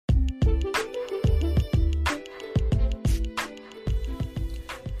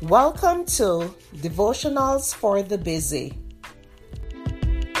Welcome to Devotionals for the Busy.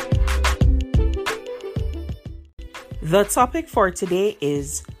 The topic for today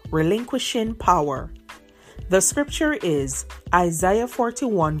is relinquishing power. The scripture is Isaiah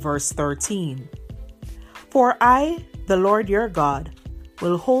 41 verse 13. For I, the Lord your God,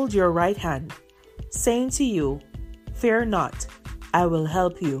 will hold your right hand, saying to you, fear not, I will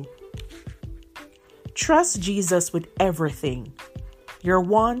help you. Trust Jesus with everything. Your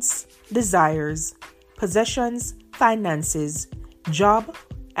wants, desires, possessions, finances, job,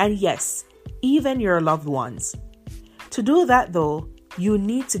 and yes, even your loved ones. To do that though, you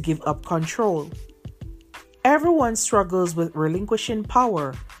need to give up control. Everyone struggles with relinquishing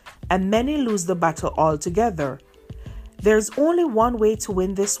power, and many lose the battle altogether. There's only one way to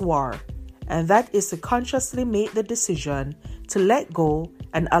win this war, and that is to consciously make the decision to let go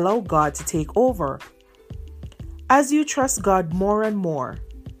and allow God to take over. As you trust God more and more,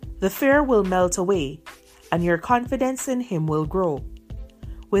 the fear will melt away and your confidence in Him will grow.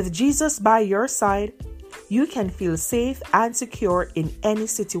 With Jesus by your side, you can feel safe and secure in any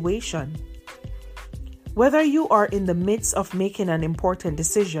situation. Whether you are in the midst of making an important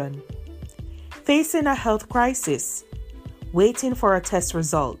decision, facing a health crisis, waiting for a test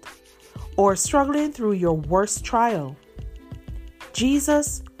result, or struggling through your worst trial,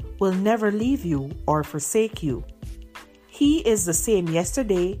 Jesus will never leave you or forsake you. He is the same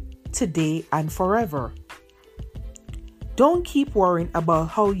yesterday, today, and forever. Don't keep worrying about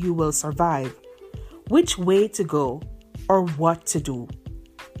how you will survive, which way to go, or what to do.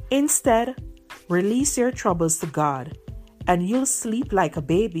 Instead, release your troubles to God, and you'll sleep like a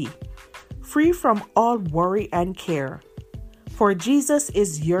baby, free from all worry and care. For Jesus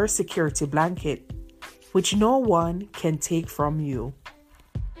is your security blanket, which no one can take from you.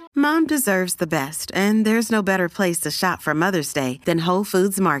 Mom deserves the best, and there's no better place to shop for Mother's Day than Whole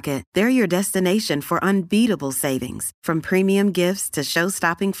Foods Market. They're your destination for unbeatable savings, from premium gifts to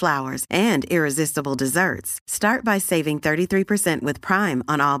show-stopping flowers and irresistible desserts. Start by saving 33% with Prime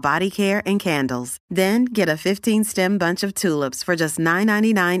on all body care and candles. Then get a 15-stem bunch of tulips for just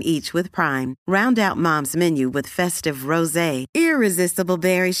 $9.99 each with Prime. Round out Mom's menu with festive rosé, irresistible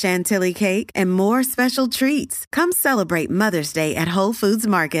berry chantilly cake, and more special treats. Come celebrate Mother's Day at Whole Foods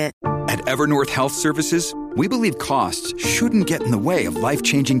Market. At Evernorth Health Services, we believe costs shouldn't get in the way of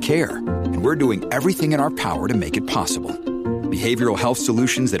life-changing care, and we're doing everything in our power to make it possible. Behavioral health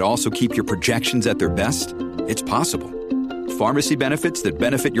solutions that also keep your projections at their best? It's possible. Pharmacy benefits that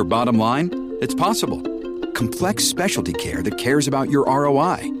benefit your bottom line? It's possible. Complex specialty care that cares about your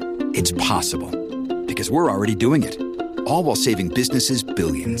ROI? It's possible. Because we're already doing it. All while saving businesses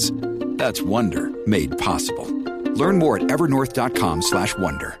billions. That's Wonder made possible. Learn more at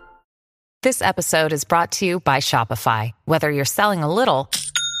evernorth.com/wonder. This episode is brought to you by Shopify. Whether you're selling a little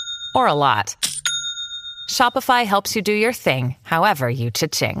or a lot, Shopify helps you do your thing, however you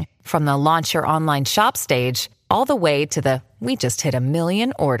cha-ching. From the launch your online shop stage, all the way to the we just hit 1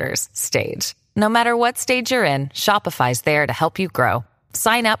 million orders stage. No matter what stage you're in, Shopify's there to help you grow.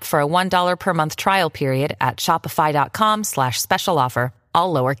 Sign up for a $1 per month trial period at shopify.com/special offer,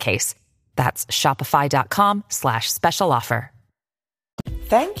 all lowercase. That's shopify.com/special offer.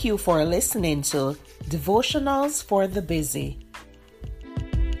 Thank you for listening to Devotionals for the Busy.